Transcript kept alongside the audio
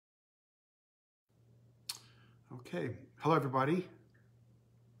Okay, hello everybody.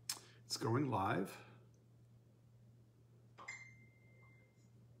 It's going live.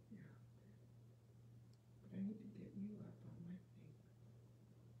 I need to get you up on my thing.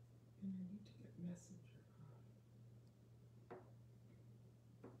 And I need to get Messenger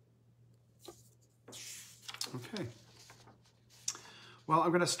on. Okay. Well,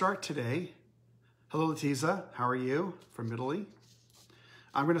 I'm going to start today. Hello, Letiza. How are you? From Italy.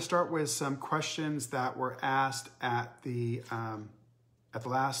 I'm going to start with some questions that were asked at the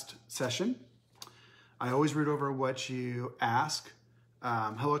last session. I always read over what you ask.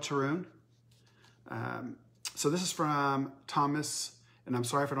 Hello, Tarun. So this is from Thomas, and I'm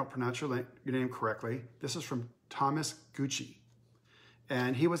sorry if I don't pronounce your name correctly. This is from Thomas Gucci.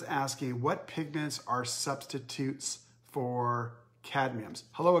 And he was asking, what pigments are substitutes for cadmiums?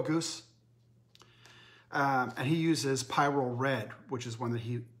 Hello, Agus. And he uses Pyrrole Red, which is one that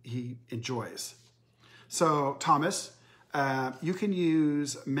he enjoys. So, Thomas, you can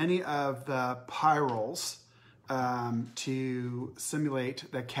use many of the pyrroles to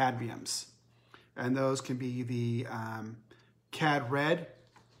simulate the cadmiums. And those can be the Cad Red,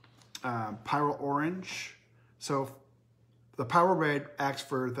 Pyrrole Orange. So the Pyrrole Red acts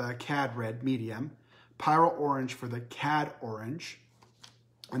for the Cad Red medium, Pyrrole Orange for the Cad Orange.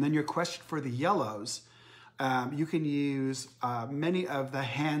 And then your question for the yellows, you can use many of the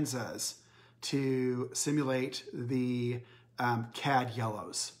Hanzas to simulate the Cad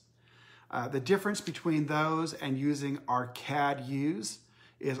yellows. The difference between those and using our Cad U's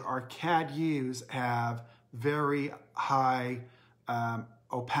is our Cad U's have very high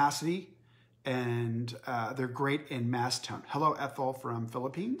opacity, and they're great in mass tone. Hello, Ethel from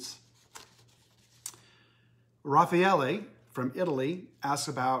Philippines. Raffaele from Italy asks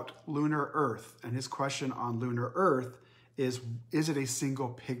about lunar Earth, and his question on lunar Earth is it a single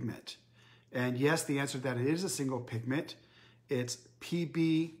pigment? And yes, the answer to that, it is a single pigment. It's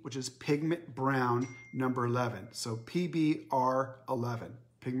PB, which is pigment brown number 11. So PBR11,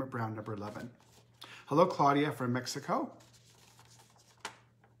 pigment brown number 11. Hello, Claudia from Mexico.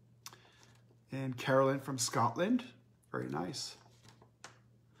 And Carolyn from Scotland. Very nice.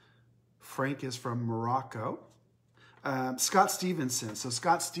 Frank is from Morocco. Scott Stevenson. So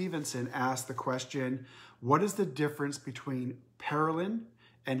Scott Stevenson asked the question, what is the difference between perylene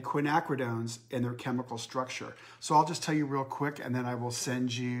and quinacridones in their chemical structure? So I'll just tell you real quick, and then I will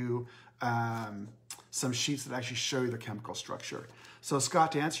send you some sheets that actually show you the chemical structure. So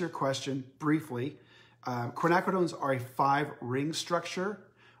Scott, to answer your question briefly, quinacridones are a 5-ring structure,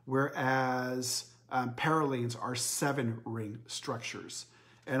 whereas perylenes are 7-ring structures.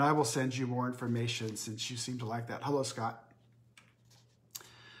 And I will send you more information since you seem to like that. Hello, Scott.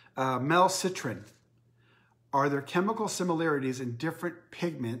 Mel Citrin. Are there chemical similarities in different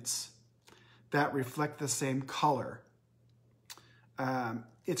pigments that reflect the same color?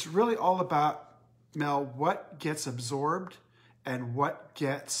 It's really all about, Mel, what gets absorbed and what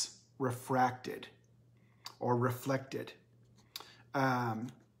gets refracted or reflected.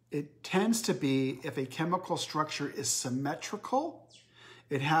 It tends to be, if a chemical structure is symmetrical,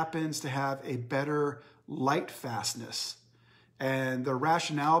 it happens to have a better light fastness. And the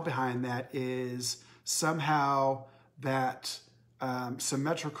rationale behind that is somehow that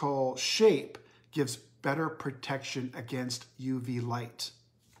symmetrical shape gives better protection against UV light.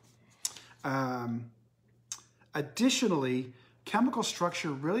 Additionally, chemical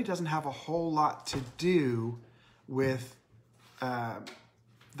structure really doesn't have a whole lot to do with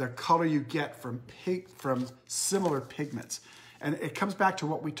the color you get from similar pigments. And it comes back to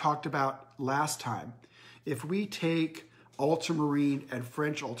what we talked about last time. If we take ultramarine and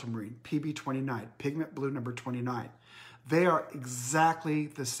French ultramarine, PB29, pigment blue number 29, they are exactly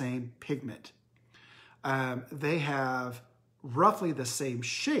the same pigment. They have roughly the same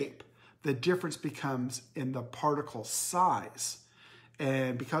shape. The difference becomes in the particle size.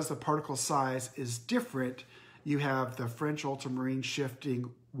 And because the particle size is different, you have the French ultramarine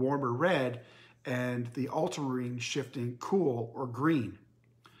shifting warmer red and the ultramarine shifting cool or green.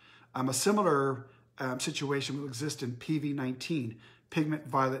 A similar situation will exist in PV19, pigment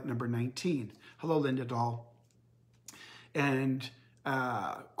violet number 19. Hello, Linda Dahl. And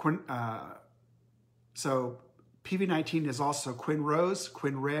so PV19 is also quin rose,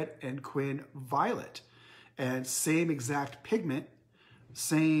 quin red, and quin violet. And same exact pigment,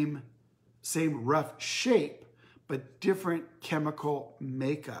 same rough shape, but different chemical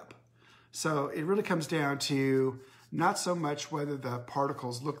makeup. So it really comes down to not so much whether the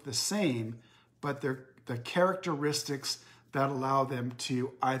particles look the same, but the characteristics that allow them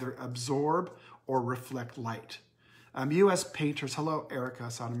to either absorb or reflect light. U.S. painters, hello, Erica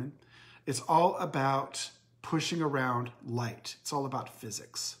Soderman. It's all about pushing around light? It's all about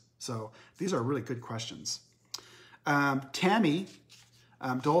physics. So these are really good questions. Tammy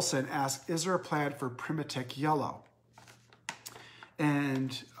Dolson asked, is there a plan for Primatech Yellow?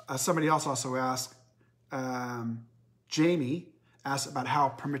 And somebody else also asked, Jamie asked about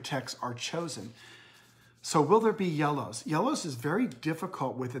how Primatechs are chosen. So will there be yellows? Yellows is very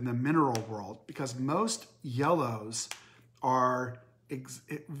difficult within the mineral world because most yellows are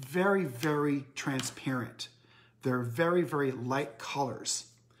very, very transparent. They're very, very light colors.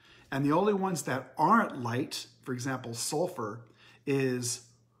 And the only ones that aren't light, for example, sulfur, is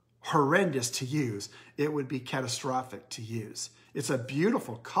horrendous to use. It would be catastrophic to use. It's a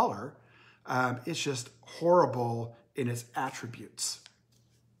beautiful color. It's just horrible in its attributes.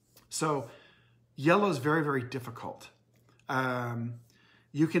 So yellow is very, very difficult.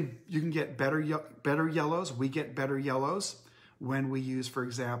 You can get better yellows. We get better yellows when we use, for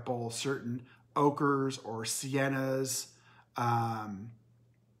example, certain ochres or siennas.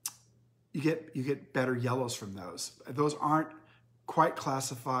 You get better yellows from those. Those aren't quite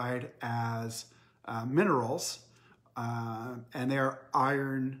classified as minerals, and they're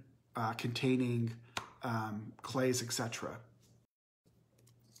iron containing clays, etc.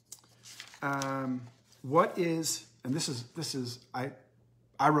 What is, and this is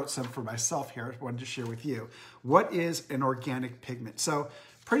I wrote some for myself here. I wanted to share with you. What is an organic pigment? So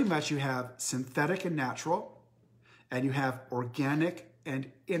pretty much you have synthetic and natural, and you have organic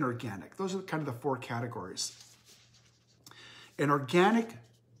and inorganic. Those are kind of the four categories. An organic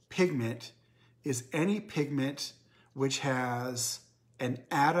pigment is any pigment which has an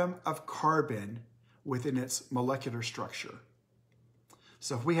atom of carbon within its molecular structure.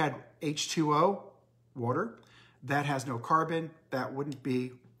 So if we had H2O, water, that has no carbon, that wouldn't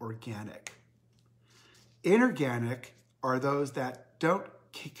be organic. Inorganic are those that don't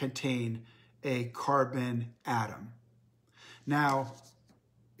contain a carbon atom. Now,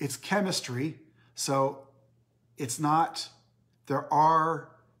 it's chemistry, so it's not, there are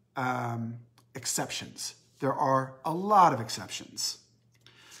exceptions. There are a lot of exceptions.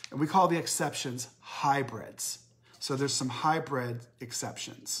 And we call the exceptions hybrids. So there's some hybrid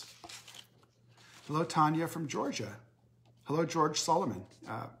exceptions. Hello, Tanya from Georgia. Hello, George Solomon,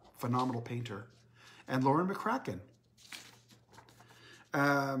 phenomenal painter. And Lauren McCracken.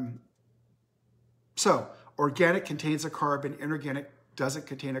 So organic contains a carbon, inorganic doesn't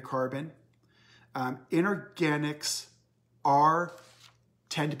contain a carbon. Inorganics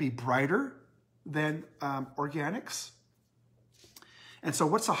tend to be brighter than organics. And so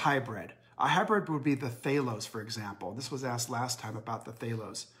what's a hybrid? A hybrid would be the phthalos, for example. This was asked last time about the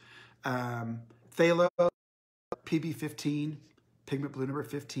phthalos. Phthalo, PB15, pigment blue number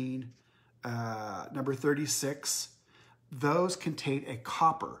 15, number 36, those contain a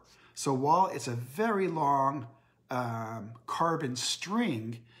copper. So while it's a very long carbon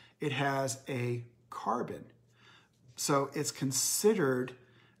string, it has a carbon. So it's considered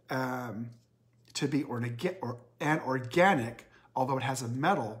to be an organic, although it has a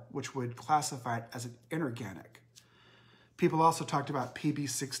metal, which would classify it as an inorganic. People also talked about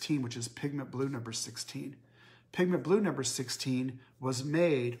PB16, which is pigment blue number 16. Pigment blue number 16 was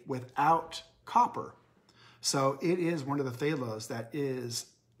made without copper. So it is one of the phthalos that is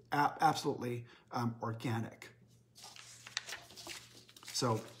absolutely organic.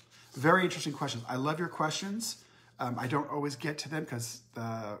 So very interesting questions. I love your questions. I don't always get to them because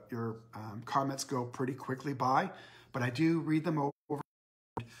your comments go pretty quickly by, but I do read them over.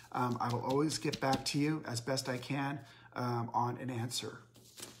 I will always get back to you as best I can on an answer.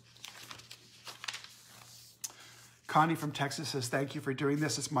 Connie from Texas says, thank you for doing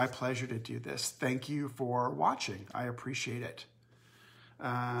this. It's my pleasure to do this. Thank you for watching. I appreciate it.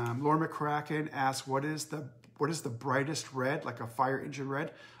 Lauren McCracken asks, what is the brightest red, like a fire engine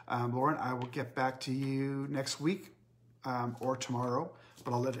red? Lauren, I will get back to you next week or tomorrow,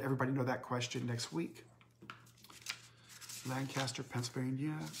 but I'll let everybody know that question next week. Lancaster,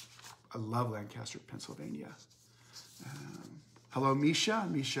 Pennsylvania. I love Lancaster, Pennsylvania. Hello, Misha.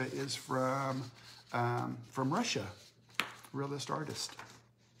 Misha is from Russia, realist artist.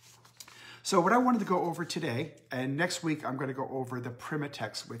 So what I wanted to go over today, and next week I'm going to go over the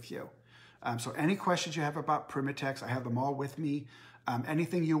Primatechs with you. So any questions you have about Primatechs, I have them all with me.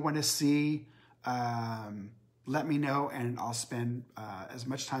 Anything you want to see, let me know, and I'll spend as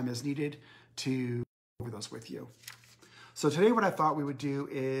much time as needed to go over those with you. So today what I thought we would do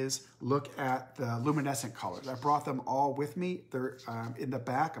is look at the luminescent colors. I brought them all with me. They're in the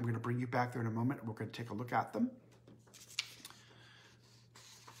back. I'm going to bring you back there in a moment. We're going to take a look at them.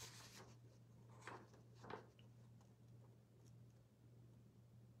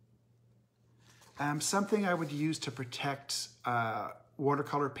 Something I would use to protect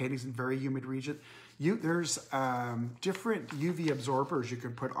watercolor paintings in very humid regions. There's different UV absorbers you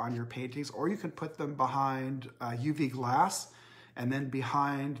can put on your paintings, or you can put them behind UV glass, and then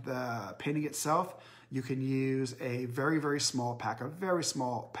behind the painting itself, you can use a very, very small pack,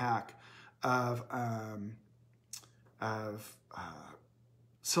 of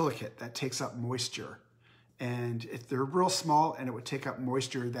silicate that takes up moisture. And if they're real small, and it would take up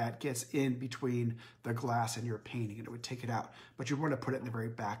moisture that gets in between the glass and your painting, and it would take it out. But you want to put it in the very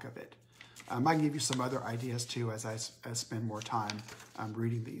back of it. I can give you some other ideas too as I spend more time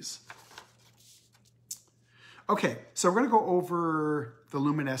reading these. Okay, so we're going to go over the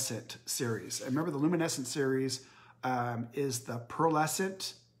luminescent series. And remember, the luminescent series is the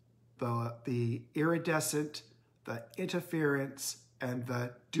pearlescent, the iridescent, the interference, and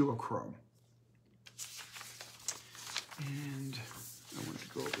the duochrome. And I wanted to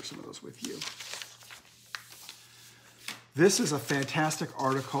go over some of those with you. This is a fantastic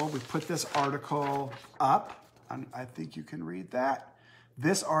article. We put this article up, and I think you can read that.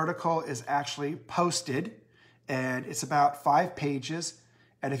 This article is actually posted, and it's about 5 pages.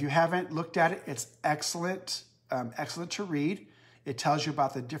 And if you haven't looked at it, it's excellent, excellent to read. It tells you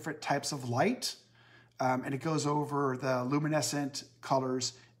about the different types of light, and it goes over the luminescent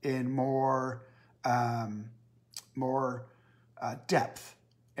colors in more depth.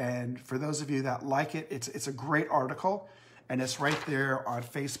 And for those of you that like it, it's a great article, and it's right there on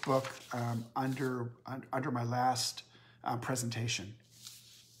Facebook under my last presentation.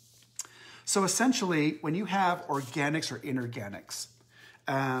 So essentially, when you have organics or inorganics,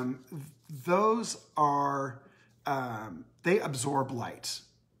 those are, they absorb light.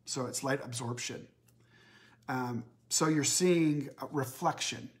 So it's light absorption. So you're seeing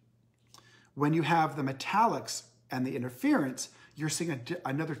reflection. When you have the metallics and the interference, you're seeing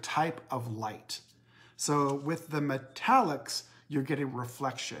another type of light. So with the metallics, you're getting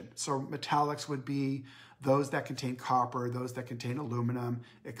reflection. So metallics would be those that contain copper, those that contain aluminum,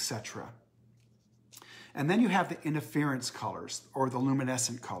 etc. And then you have the interference colors, or the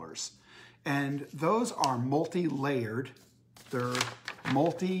luminescent colors. And those are multi-layered. They're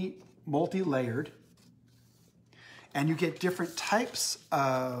multi-layered. And you get different types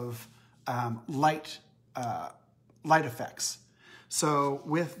of light effects. So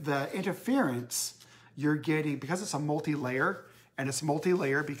with the interference, you're getting, because it's a multi-layer, and it's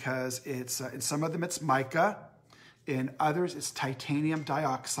multi-layer because it's, in some of them it's mica, in others it's titanium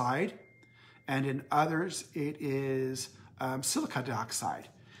dioxide, and in others it is silica dioxide.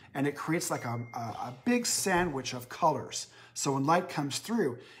 And it creates like a big sandwich of colors. So when light comes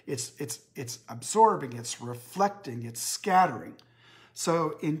through, it's absorbing, it's reflecting, it's scattering.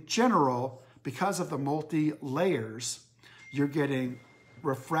 So in general, because of the multi-layers, you're getting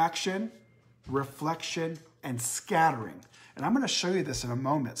refraction, reflection, and scattering. And I'm going to show you this in a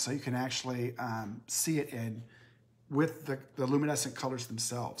moment so you can actually see it with the luminescent colors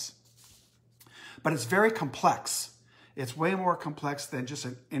themselves. But it's very complex. It's way more complex than just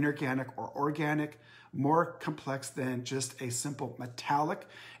an inorganic or organic, more complex than just a simple metallic.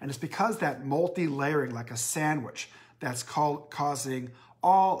 And it's because that multi-layering, like a sandwich, that's causing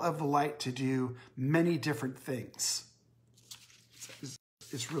all of the light to do many different things.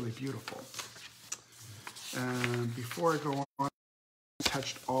 It's really beautiful. Before I go on, I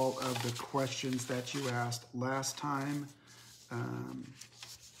touched all of the questions that you asked last time.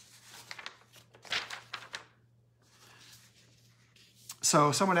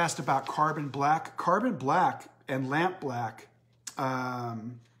 So someone asked about carbon black. Carbon black and lamp black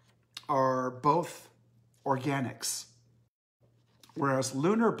are both organics, whereas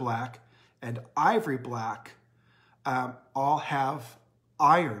lunar black and ivory black all have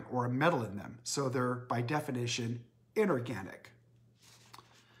iron or a metal in them. So they're, by definition, inorganic.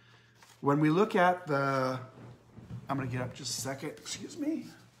 When we look at the, I'm going to get up just a second, excuse me.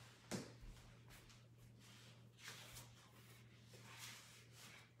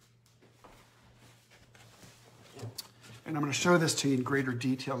 And I'm going to show this to you in greater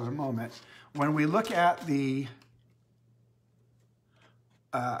detail in a moment. When we look at the,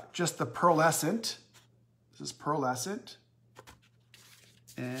 just the pearlescent, this is pearlescent,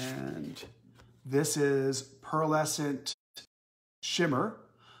 and this is pearlescent shimmer.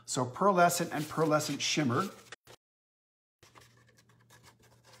 So pearlescent and pearlescent shimmer.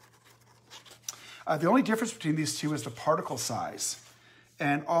 The only difference between these two is the particle size.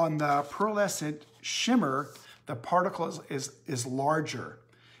 And on the pearlescent shimmer, the particle is larger.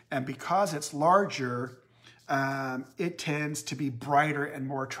 And because it's larger, it tends to be brighter and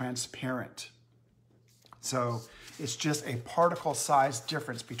more transparent. So it's just a particle size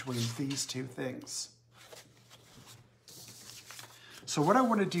difference between these two things. So what I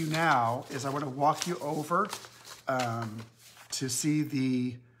want to do now is I want to walk you over to see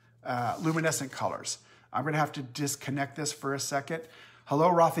the luminescent colors. I'm going to have to disconnect this for a second. Hello,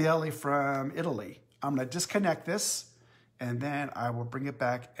 Raffaele from Italy. I'm going to disconnect this, and then I will bring it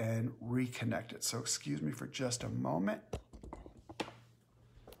back and reconnect it. So excuse me for just a moment.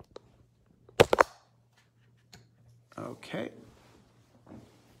 Okay.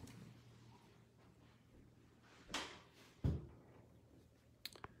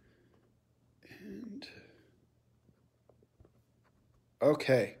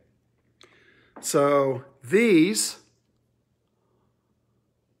 Okay, so these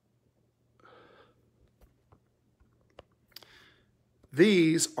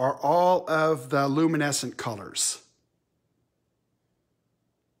are all of the luminescent colors.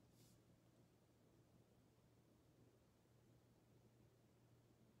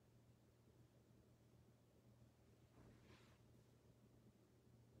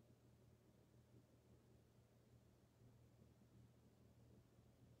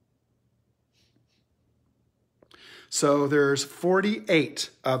 So there's 48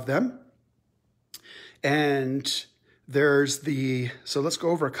 of them. And there's so let's go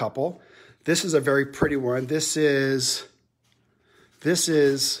over a couple. This is a very pretty one. This is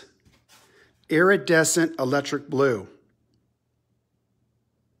iridescent electric blue.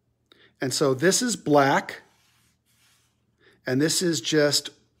 And so this is black, and this is just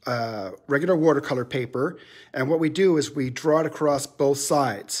regular watercolor paper. And what we do is we draw it across both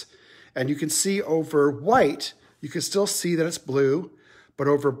sides. And you can see over white, you can still see that it's blue, but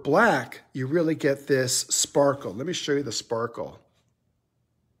over black, you really get this sparkle. Let me show you the sparkle.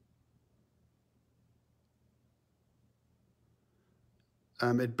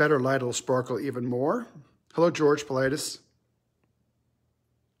 At better light, it'll sparkle even more. Hello, George Politis.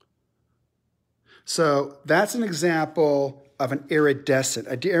 So that's an example of an iridescent.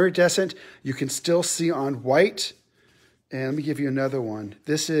 An iridescent you can still see on white. And let me give you another one.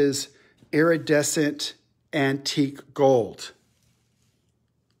 This is iridescent antique gold.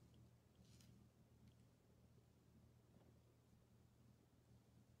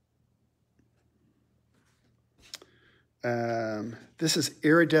 This is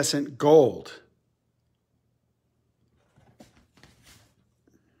iridescent gold.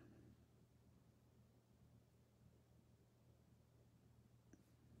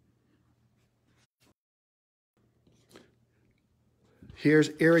 Here's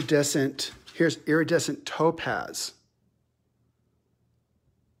iridescent topaz.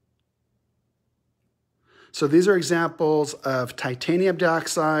 So these are examples of titanium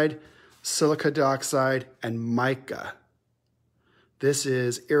dioxide, silica dioxide, and mica. This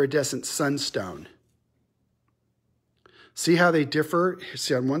is iridescent sunstone. See how they differ?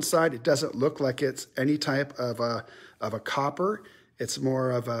 See, on one side, it doesn't look like it's any type of a copper. It's more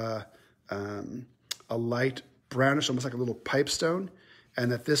of a light brownish, almost like a little pipestone.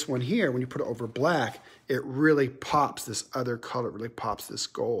 And that this one here, when you put it over black, it really pops this other color, it really pops this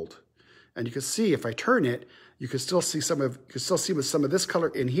gold. And you can see if I turn it, you can still see with some of this color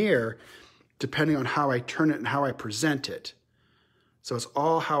in here, depending on how I turn it and how I present it. So it's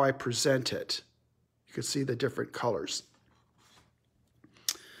all how I present it. You can see the different colors.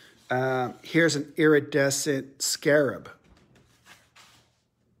 Here's an iridescent scarab.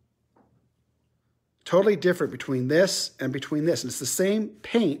 Totally different between this and between this. And it's the same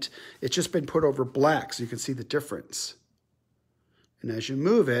paint, it's just been put over black, so you can see the difference. And as you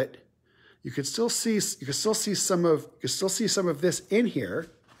move it, you can still see some of this in here.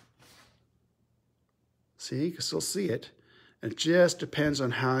 See, you can still see it. And it just depends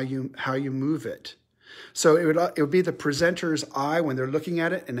on how you move it. So it would be the presenter's eye when they're looking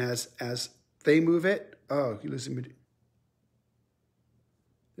at it, and as they move it, oh, you're losing me.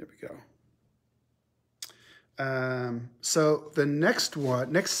 There we go. So the next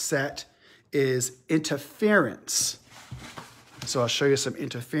set is interference. So I'll show you some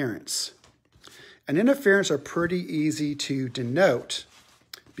interference. And interference are pretty easy to denote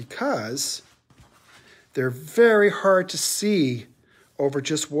because they're very hard to see over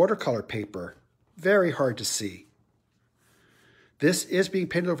just watercolor paper. Very hard to see. This is being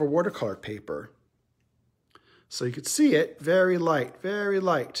painted over watercolor paper. So you can see it, very light, very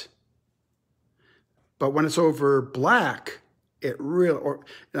light. But when it's over black,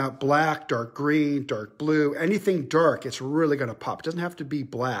 black, dark green, dark blue, anything dark, it's really going to pop. It doesn't have to be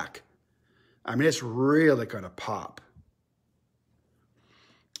black. I mean, it's really going to pop.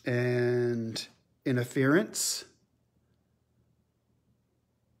 And interference.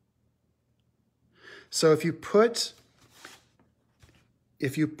 So if you put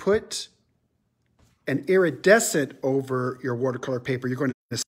an iridescent over your watercolor paper, you're going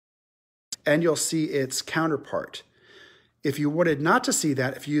to see, and you'll see its counterpart. If you wanted not to see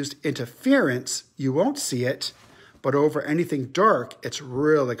that, if you used interference, you won't see it, but over anything dark, it's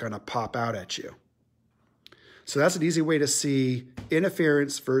really going to pop out at you. So that's an easy way to see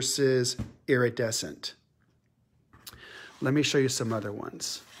interference versus iridescent. Let me show you some other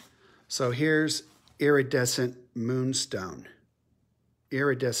ones. So here's iridescent moonstone.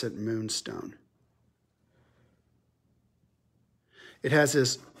 Iridescent moonstone. It has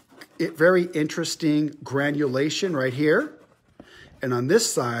this very interesting granulation right here. And on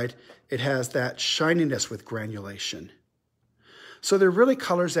this side, it has that shininess with granulation. So they're really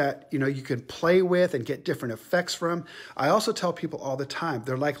colors that, you can play with and get different effects from. I also tell people all the time,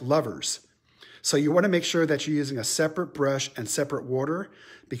 they're like lovers. So you want to make sure that you're using a separate brush and separate water,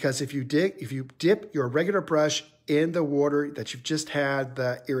 because if you dip your regular brush in the water that you've just had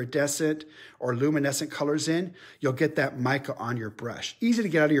the iridescent or luminescent colors in, you'll get that mica on your brush. Easy to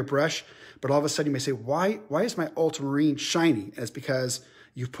get out of your brush, but all of a sudden you may say, why is my ultramarine shiny? And it's because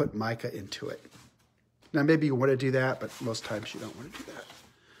you've put mica into it. Now maybe you want to do that, but most times you don't want to do that.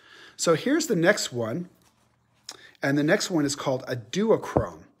 So here's the next one, and the next one is called a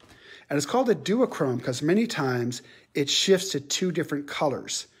duochrome. And it's called a duochrome because many times it shifts to two different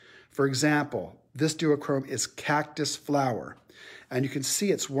colors. For example, this duochrome is cactus flower. And you can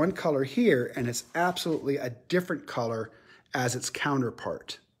see it's one color here, and it's absolutely a different color as its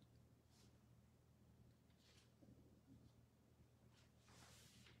counterpart.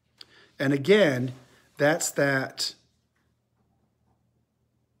 And again, that's that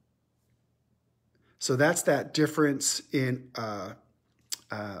difference in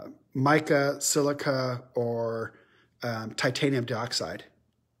mica, silica, or titanium dioxide.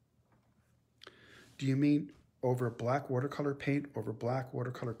 Do you mean over black watercolor paint, over black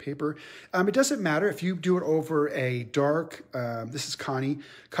watercolor paper? It doesn't matter if you do it over a dark, this is Connie.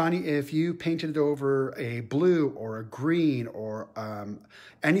 Connie, if you painted it over a blue or a green or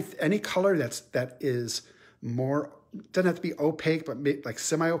any color that is more, doesn't have to be opaque, but like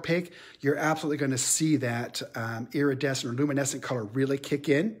semi-opaque, you're absolutely going to see that iridescent or luminescent color really kick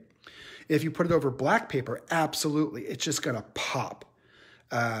in. If you put it over black paper, absolutely, it's just going to pop.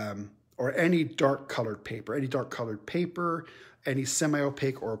 Or any dark colored paper, any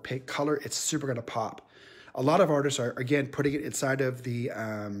semi-opaque or opaque color, it's super going to pop. A lot of artists are, again, putting it inside of the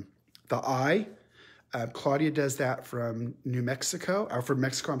eye. Claudia does that from Mexico,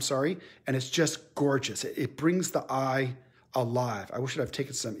 I'm sorry, and it's just gorgeous. It brings the eye alive. I wish I'd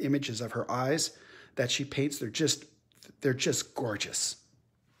taken some images of her eyes that she paints. They're just gorgeous.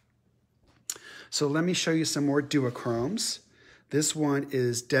 So let me show you some more duochromes. This one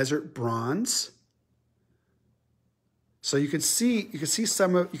is desert bronze. So you can see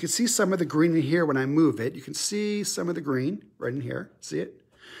some of the green in here when I move it. You can see some of the green right in here. See it?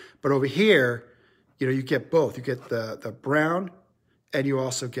 But over here, you get both. You get the brown, and you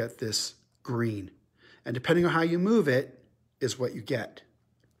also get this green. And depending on how you move it is what you get.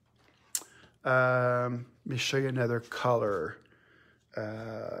 Let me show you another color.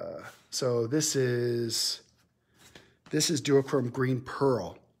 So this is duochrome green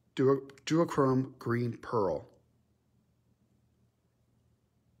pearl. Duochrome green pearl.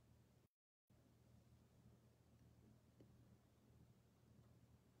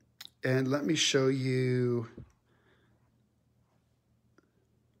 And let me show you.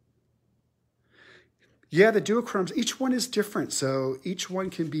 Yeah, the duochromes, each one is different. So each one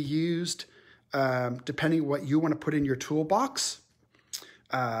can be used depending what you want to put in your toolbox.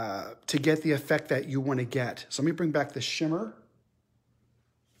 To get the effect that you want to get. So let me bring back the shimmer.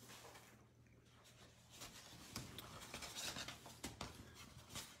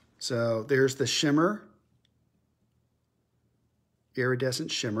 So there's the shimmer,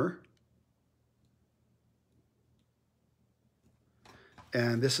 iridescent shimmer.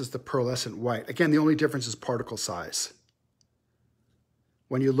 And this is the pearlescent white. Again, the only difference is particle size.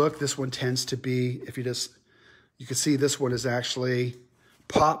 When you look, this one tends to be, you can see this one is actually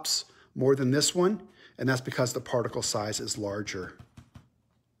pops more than this one, and that's because the particle size is larger.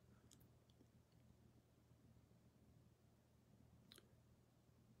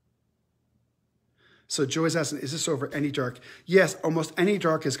 So Joy's asking, is this over any dark? Yes, almost any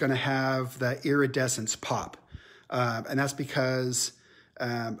dark is going to have the iridescence pop, and that's because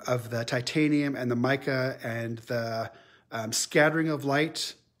of the titanium and the mica and the scattering of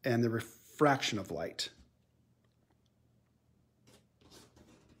light and the refraction of light.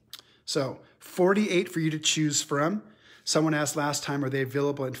 So 48 for you to choose from. Someone asked last time, are they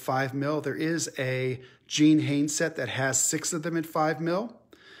available in 5 mil? There is a Gene Haynes set that has 6 of them in 5 mil.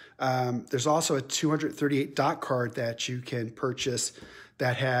 There's also a 238 dot card that you can purchase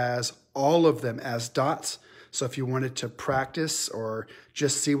that has all of them as dots. So if you wanted to practice or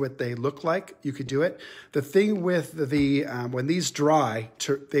just see what they look like, you could do it. The thing with the, when these dry,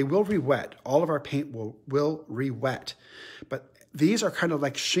 they will re-wet. All of our paint will re-wet. But these are kind of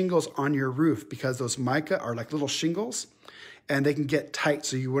like shingles on your roof because those mica are like little shingles and they can get tight.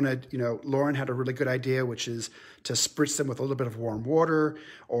 So you want to, Lauren had a really good idea, which is to spritz them with a little bit of warm water,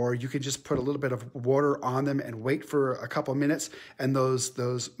 or you can just put a little bit of water on them and wait for a couple of minutes, and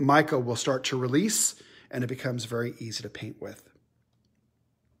those mica will start to release, and it becomes very easy to paint with.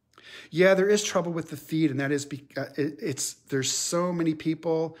 Yeah, there is trouble with the feed, and that is because there's so many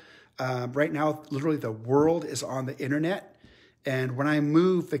people. Right now, literally the world is on the internet, and when I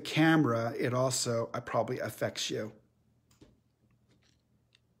move the camera, it probably affects you.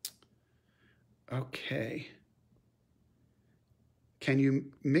 Okay. Can you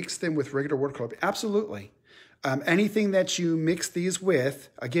mix them with regular watercolor? Absolutely. Anything that you mix these with,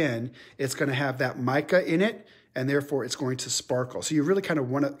 again, it's going to have that mica in it, and therefore it's going to sparkle. So you really kind of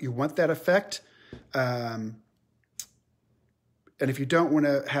want that effect. And if you don't want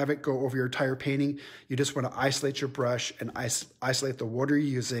to have it go over your entire painting, you just want to isolate your brush and isolate the water you're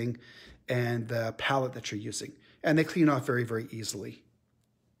using and the palette that you're using. And they clean off very, very easily.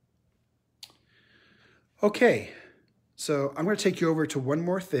 Okay, so I'm going to take you over to one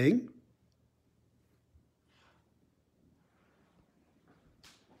more thing.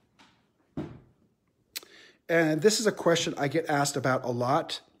 And this is a question I get asked about a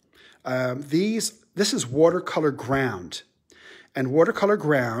lot. This is watercolor ground. And watercolor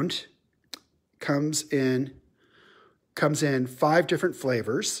ground comes in 5 different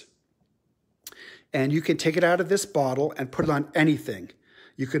flavors. And you can take it out of this bottle and put it on anything.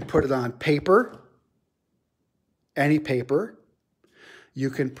 You can put it on paper, any paper. You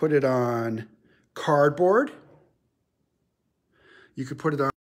can put it on cardboard. You could put it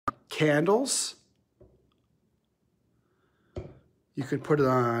on candles. You could put it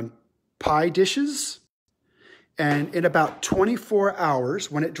on pie dishes. And in about 24 hours,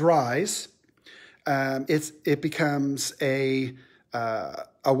 when it dries, it becomes a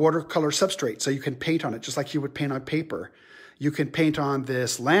watercolor substrate. So you can paint on it just like you would paint on paper. You can paint on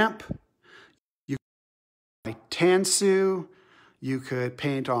this lamp. You can paint on tansu. You could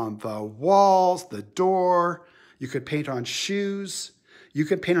paint on the walls, the door. You could paint on shoes. You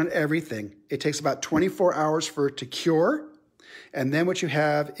could paint on everything. It takes about 24 hours for it to cure. And then what you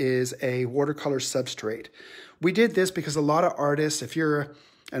have is a watercolor substrate. We did this because a lot of artists, if you're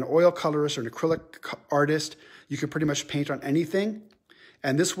an oil colorist or an acrylic artist, you can pretty much paint on anything.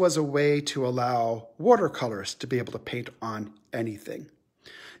 And this was a way to allow watercolorists to be able to paint on anything.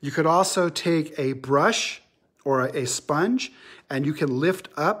 You could also take a brush or a sponge and you can lift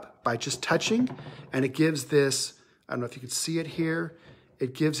up by just touching, and it gives this, I don't know if you can see it here,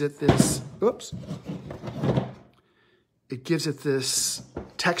 it gives it this, oops. It gives it this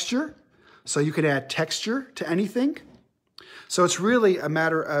texture, so you could add texture to anything. So it's really a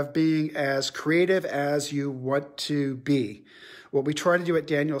matter of being as creative as you want to be. What we try to do at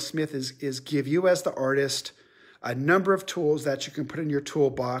Daniel Smith is give you as the artist a number of tools that you can put in your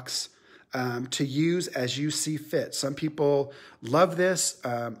toolbox to use as you see fit. Some people love this.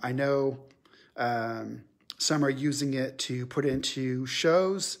 I know some are using it to put into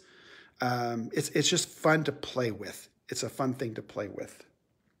shows. It's just fun to play with. It's a fun thing to play with.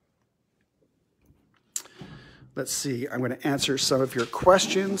 Let's see, I'm going to answer some of your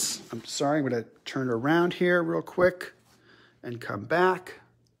questions. I'm sorry, I'm going to turn around here real quick and come back.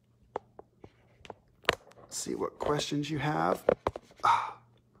 Let's see what questions you have.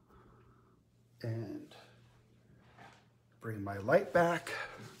 And bring my light back.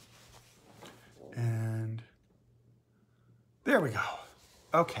 And there we go.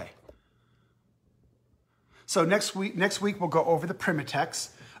 Okay. So next week we'll go over the Primotex.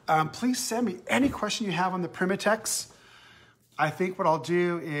 Please send me any question you have on the Primotex. I think what I'll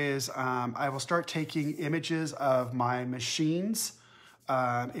do is I will start taking images of my machines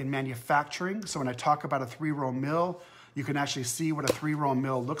in manufacturing. So when I talk about a 3-roll mill, you can actually see what a 3-roll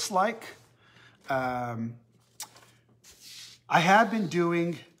mill looks like. I have been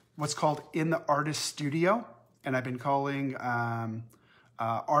doing what's called In the Artist Studio, and I've been calling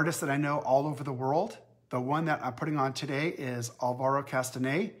artists that I know all over the world. The one that I'm putting on today is Alvaro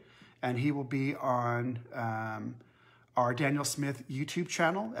Castanet, and he will be on our Daniel Smith YouTube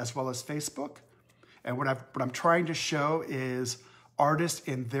channel as well as Facebook. And what I'm trying to show is artists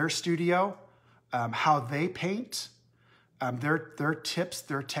in their studio, how they paint, their tips,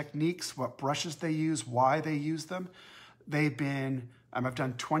 their techniques, what brushes they use, why they use them. They've been, I've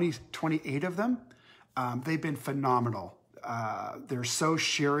done 28 of them. They've been phenomenal. They're so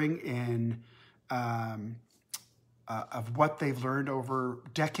sharing in of what they've learned over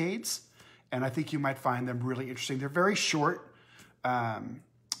decades. And I think you might find them really interesting. They're very short, but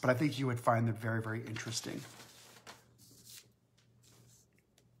I think you would find them very, very interesting.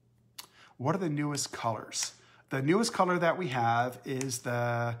 What are the newest colors? The newest color that we have is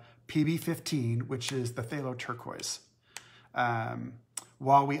the PB15, which is the phthalo turquoise.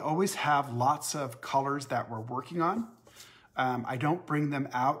 While we always have lots of colors that we're working on, I don't bring them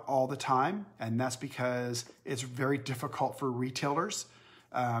out all the time, and that's because it's very difficult for retailers.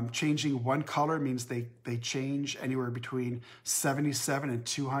 Changing one color means they change anywhere between 77 and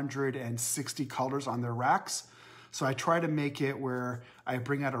 260 colors on their racks. So I try to make it where I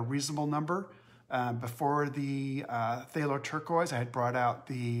bring out a reasonable number. Before the phthalo turquoise, I had brought out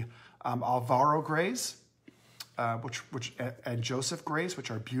the Alvaro grays, and Joseph grays,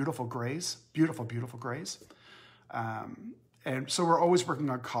 which are beautiful grays, beautiful, beautiful grays. And so we're always working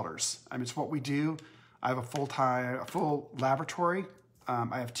on colors. I mean, it's what we do. I have a full laboratory.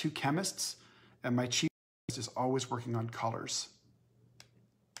 I have 2 chemists, and my chief is always working on colors.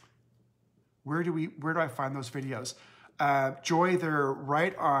 Where do I find those videos? Joy, they're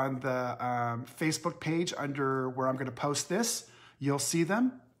right on the Facebook page under where I'm going to post this. You'll see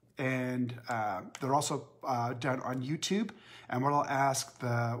them, and they're also done on YouTube. And what I'll ask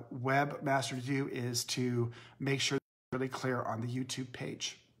the webmaster to do is to make sure they're really clear on the YouTube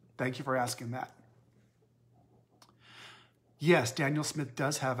page. Thank you for asking that. Yes, Daniel Smith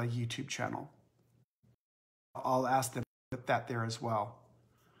does have a YouTube channel. I'll ask them to put that there as well.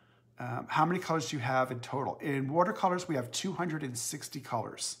 How many colors do you have in total? In watercolors, we have 260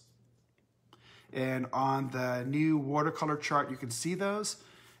 colors. And on the new watercolor chart, you can see those.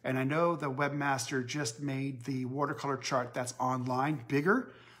 And I know the webmaster just made the watercolor chart that's online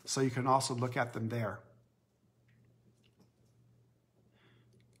bigger, so you can also look at them there.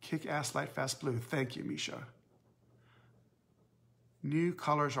 Kick-ass light fast blue. Thank you, Misha. New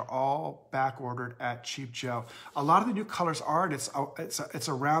colors are all back ordered at Cheap Joe. A lot of the new colors are, and it's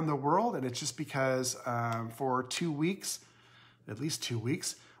around the world, and it's just because for 2 weeks, at least 2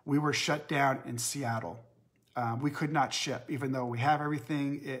 weeks, we were shut down in Seattle. We could not ship, even though we have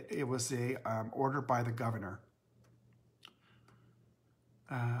everything. It was a order by the governor.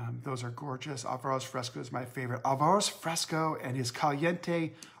 Those are gorgeous. Alvaro's Fresco is my favorite. Alvaro's Fresco and his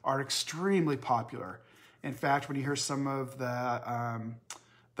Caliente are extremely popular. In fact, when you hear some of the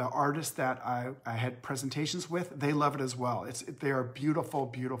artists that I had presentations with, they love it as well. They are beautiful,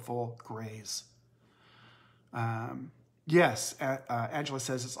 beautiful grays. Yes, Angela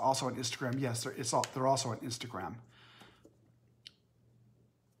says it's also on Instagram. Yes, they're also on Instagram.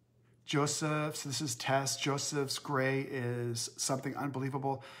 Joseph's, this is Tess. Joseph's gray is something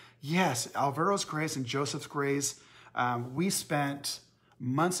unbelievable. Yes, Alvaro's grays and Joseph's grays. We spent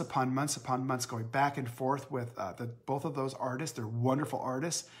months upon months upon months going back and forth with both of those artists. They're wonderful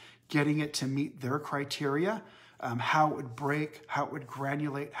artists, getting it to meet their criteria, how it would break, how it would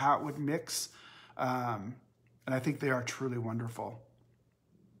granulate, how it would mix. And I think they are truly wonderful.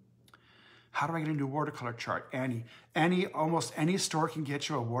 How do I get a new watercolor chart? Annie, almost any store can get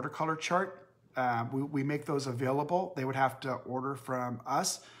you a watercolor chart. We make those available. They would have to order from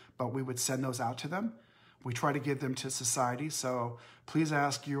us, but we would send those out to them. We try to give them to society, so please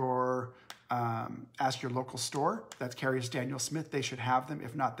ask your local store that carries Daniel Smith. They should have them.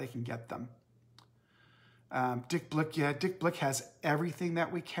 If not, they can get them. Dick Blick, yeah, Dick Blick has everything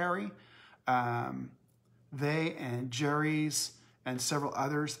that we carry. They and Jerry's and several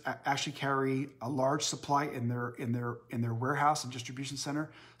others actually carry a large supply in their warehouse and distribution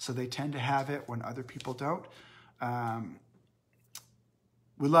center, so they tend to have it when other people don't.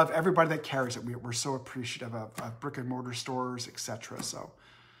 We love everybody that carries it. We're so appreciative of brick and mortar stores, etc. So,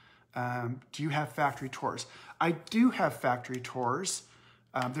 do you have factory tours? I do have factory tours.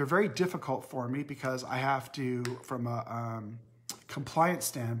 They're very difficult for me because I have to, from a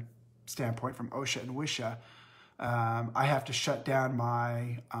compliance standpoint, from OSHA and WSHA, I have to shut down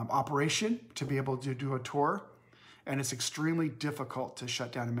my operation to be able to do a tour, and it's extremely difficult to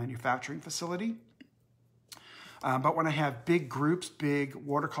shut down a manufacturing facility. But when I have big groups, big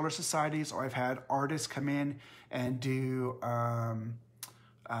watercolor societies, or I've had artists come in and do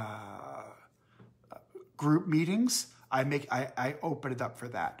group meetings, I open it up for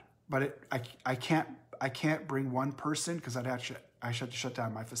that. But I can't bring one person because I should shut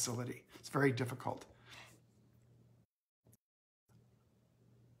down my facility. It's very difficult.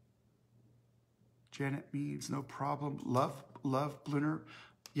 Janet Meads, no problem. Love Lunar.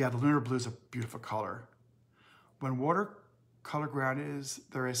 Yeah, the Lunar Blue is a beautiful color. When watercolor ground is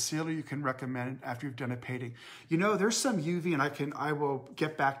there a sealer you can recommend after you've done a painting? You know, there's some UV, and I will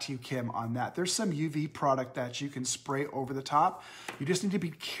get back to you, Kim, on that. There's some UV product that you can spray over the top. You just need to be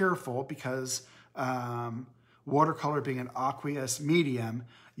careful because watercolor being an aqueous medium,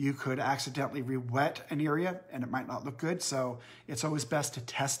 you could accidentally re-wet an area and it might not look good. So it's always best to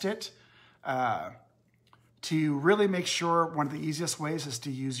test it. To really make sure, one of the easiest ways is to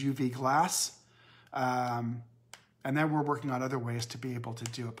use UV glass. And then we're working on other ways to be able to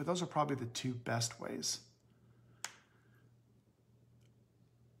do it. But those are probably the two best ways.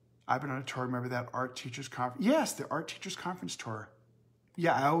 I've been on a tour, remember that art teachers conference? Yes, the art teachers conference tour.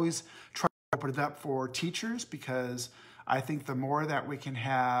 Yeah, I always try to open it up for teachers because I think the more that we can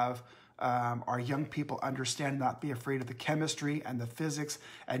have our young people understand, not be afraid of the chemistry and the physics,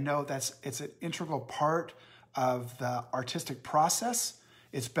 and know it's an integral part of the artistic process,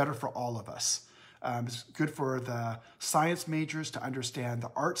 it's better for all of us. It's good for the science majors to understand the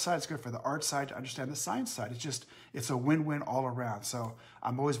art side. It's good for the art side to understand the science side. It's a win-win all around. So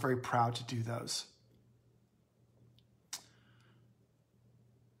I'm always very proud to do those.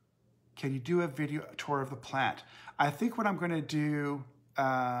 Can you do a video tour of the plant? I think what I'm going to do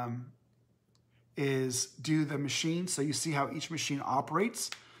is do the machine so you see how each machine operates.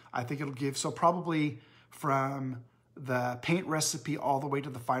 I think it'll give, so probably from the paint recipe all the way to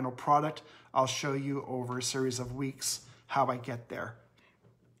the final product, I'll show you over a series of weeks how I get there.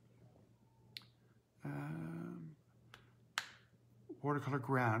 Watercolor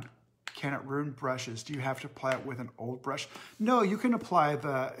ground. Can it ruin brushes? Do you have to apply it with an old brush? No, you can apply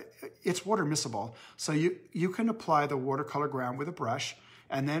it's water miscible. So you can apply the watercolor ground with a brush,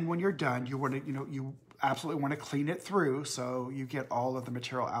 and then when you're done, you want to, you absolutely want to clean it through so you get all of the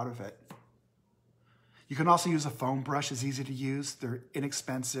material out of it. You can also use a foam brush. It's easy to use. They're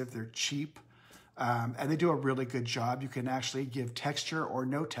inexpensive. They're cheap. And they do a really good job. You can actually give texture or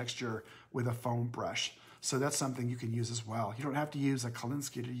no texture with a foam brush. So that's something you can use as well. You don't have to use a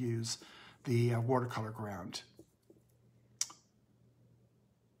Kolinsky to use the watercolor ground.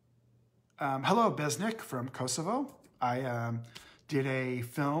 Hello, Besnik from Kosovo. I did a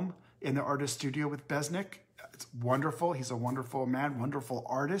film in the artist studio with Besnik. It's wonderful. He's a wonderful man, wonderful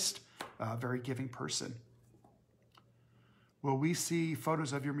artist. Very giving person. Will we see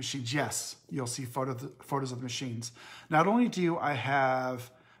photos of your machines? Yes, you'll see photos of the machines. Not only do I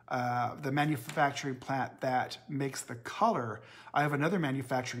have the manufacturing plant that makes the color, I have another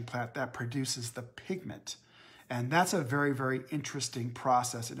manufacturing plant that produces the pigment. And that's a very, very interesting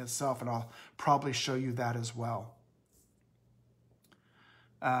process in itself, and I'll probably show you that as well.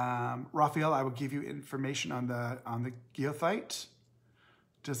 Raphael, I will give you information on the goethite.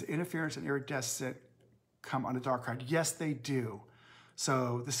 Does the interference and iridescent come on a dark card? Yes, they do.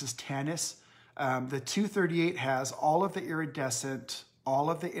 So this is Tanis. The 238 has all of the iridescent,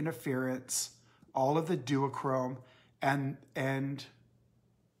 all of the interference, all of the duochrome, and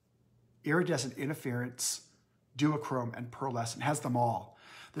iridescent, interference, duochrome, and pearlescent. It has them all.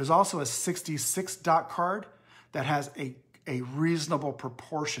 There's also a 66 dot card that has a reasonable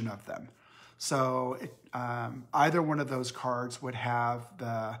proportion of them. So either one of those cards would have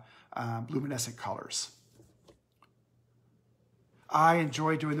the luminescent colors. I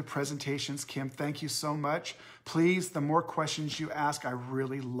enjoy doing the presentations, Kim. Thank you so much. Please, the more questions you ask, I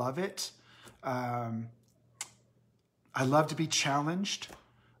really love it. I love to be challenged.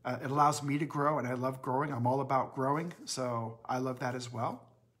 It allows me to grow, and I love growing. I'm all about growing, so I love that as well.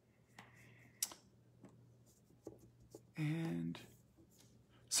 And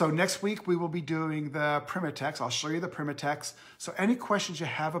so next week, we will be doing the Primotex. I'll show you the Primotex. So any questions you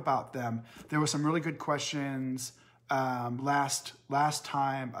have about them, there were some really good questions last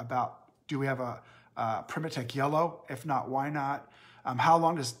time about, do we have a Primatech Yellow? If not, why not? How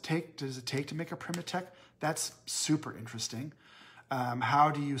long does it take to make a Primatech? That's super interesting.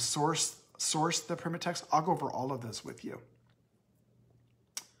 How do you source the Primotex? I'll go over all of this with you.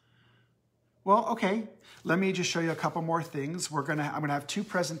 Well, okay, let me just show you a couple more things. I'm gonna have two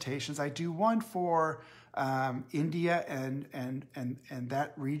presentations. I do one for India and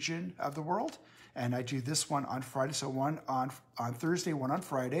that region of the world, and I do this one on Friday. So one on Thursday, one on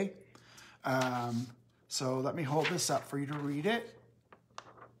Friday. So let me hold this up for you to read it.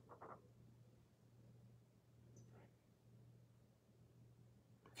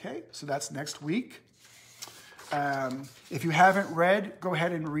 Okay, so that's next week. If you haven't read, go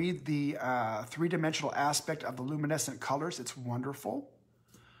ahead and read the three-dimensional aspect of the luminescent colors. It's wonderful.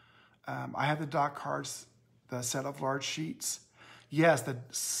 I have the dot cards, the set of large sheets. Yes,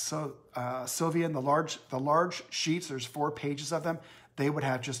 Sylvian, the large sheets, there's 4 pages of them. They would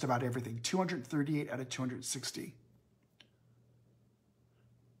have just about everything. 238 out of 260.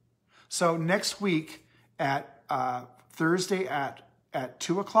 So next week at Thursday at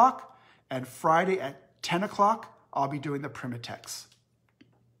 2 o'clock and Friday at 10 o'clock, I'll be doing the Primitex.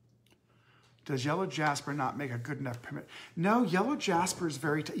 Does yellow jasper not make a good enough Primitex? No, yellow jasper is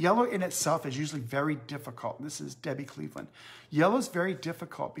yellow in itself is usually very difficult. This is Debbie Cleveland. Yellow is very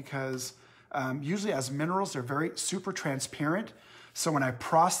difficult because usually as minerals, they're very super transparent. So when I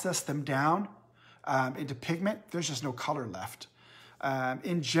process them down into pigment, there's just no color left.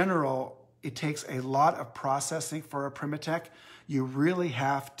 In general, it takes a lot of processing for a Primatech. You really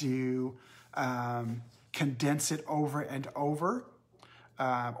have to condense it over and over,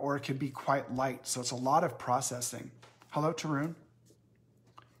 or it can be quite light. So it's a lot of processing. Hello, Tarun.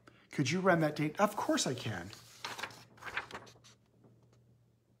 Could you run that date? Of course I can.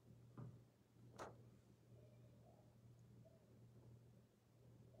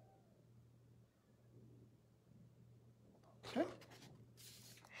 Okay.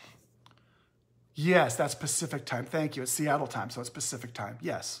 Yes, that's Pacific time. Thank you. It's Seattle time, so it's Pacific time.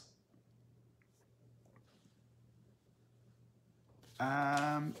 Yes.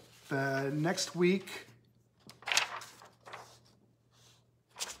 The next week,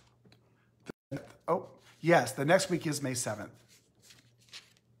 yes, the next week is May 7th.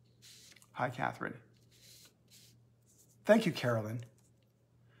 Hi, Catherine. Thank you, Carolyn.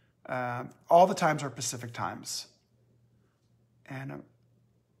 All the times are Pacific times. And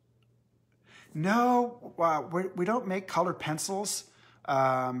no, we don't make color pencils.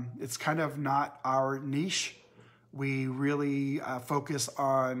 It's kind of not our niche. We really focus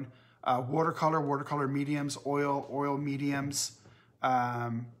on watercolor mediums, oil mediums.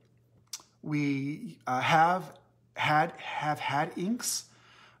 We have had inks.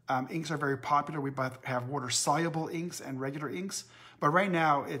 Inks are very popular. We both have water-soluble inks and regular inks. But right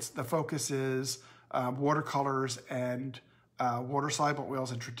now, the focus is watercolors and water-soluble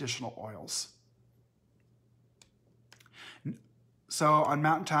oils and traditional oils. So on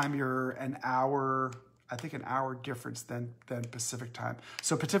Mountain Time, you're an hour difference than Pacific time.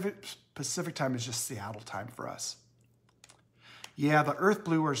 So Pacific time is just Seattle time for us. Yeah, the earth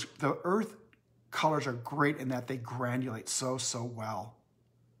colors are great in that they granulate so well.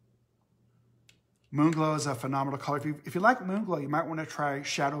 Moonglow is a phenomenal color. If you like Moonglow, you might want to try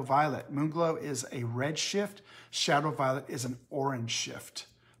Shadow Violet. Moonglow is a red shift. Shadow Violet is an orange shift.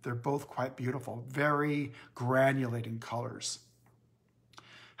 They're both quite beautiful, very granulating colors.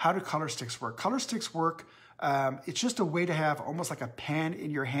 How do color sticks work? Color sticks work, it's just a way to have almost like a pen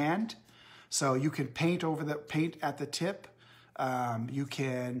in your hand. So you can paint at the tip. You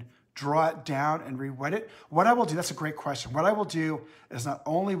can draw it down and re-wet it. What I will do, that's a great question. What I will do is not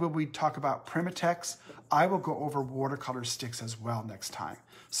only will we talk about Primitex, I will go over watercolor sticks as well next time.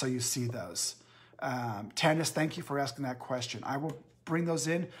 So you see those. Tanis, thank you for asking that question. I will bring those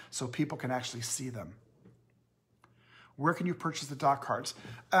in so people can actually see them. Where can you purchase the dock cards?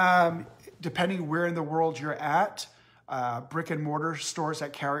 Depending where in the world you're at, brick and mortar stores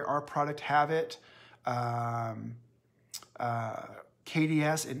that carry our product have it.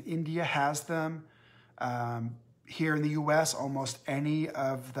 KDS in India has them. Here in the US, almost any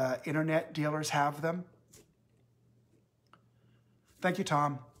of the internet dealers have them. Thank you,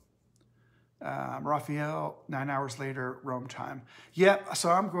 Tom. Raphael, 9 hours later, Rome time. Yeah, so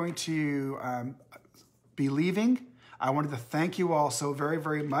I'm going to be leaving. I wanted to thank you all so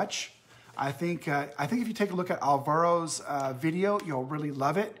very much. I think if you take a look at Alvaro's video, you'll really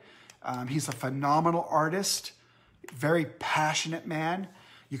love it. He's a phenomenal artist, very passionate man.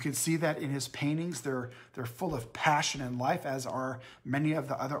 You can see that in his paintings. They're full of passion and life, as are many of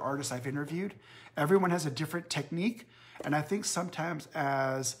the other artists I've interviewed. Everyone has a different technique, and I think sometimes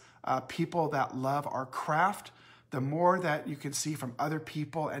as people that love our craft, the more that you can see from other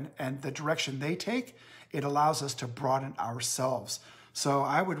people and the direction they take, it allows us to broaden ourselves. So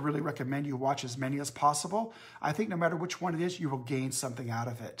I would really recommend you watch as many as possible. I think no matter which one it is, you will gain something out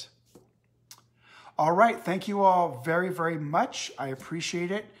of it. All right, thank you all very much. I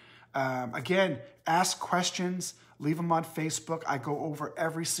appreciate it. Again, ask questions, leave them on Facebook. I go over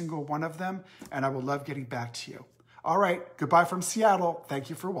every single one of them, and I will love getting back to you. All right, goodbye from Seattle. Thank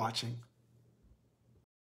you for watching.